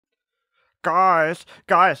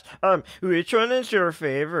which one is your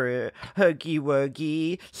favorite? Huggy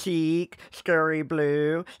Wuggy, Seek, Scary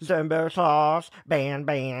Blue, Zumbo Sauce,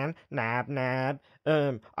 Nab Nab,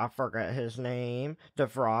 I forgot his name, the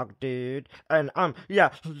frog dude, and, yeah,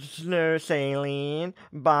 Snow Saline,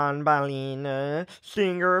 Bon Balina,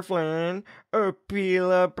 Singer Flynn,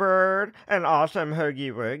 Opila Bird, and Awesome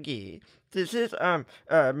Huggy Wuggy. This is,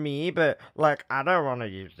 me, but, like, I don't want to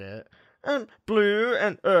use it. Blue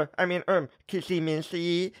and Kissy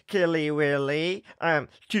Missy, Killy Willy,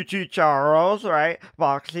 Choo Choo Charles, right?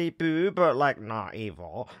 Boxy Boo, but like not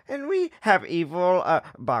evil. And we have evil,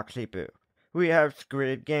 Boxy Boo. We have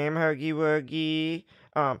Squid Game Huggy Wuggy.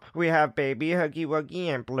 We have Baby Huggy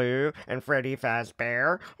Wuggy and Blue and Freddy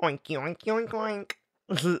Fazbear. Oinky oinky oink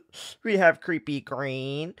oink. We have Creepy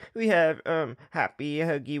Green. We have Happy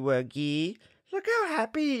Huggy Wuggy. Look how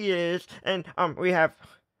happy he is. And we have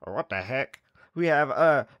what the heck? We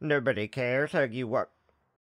have Nobody Cares Huggy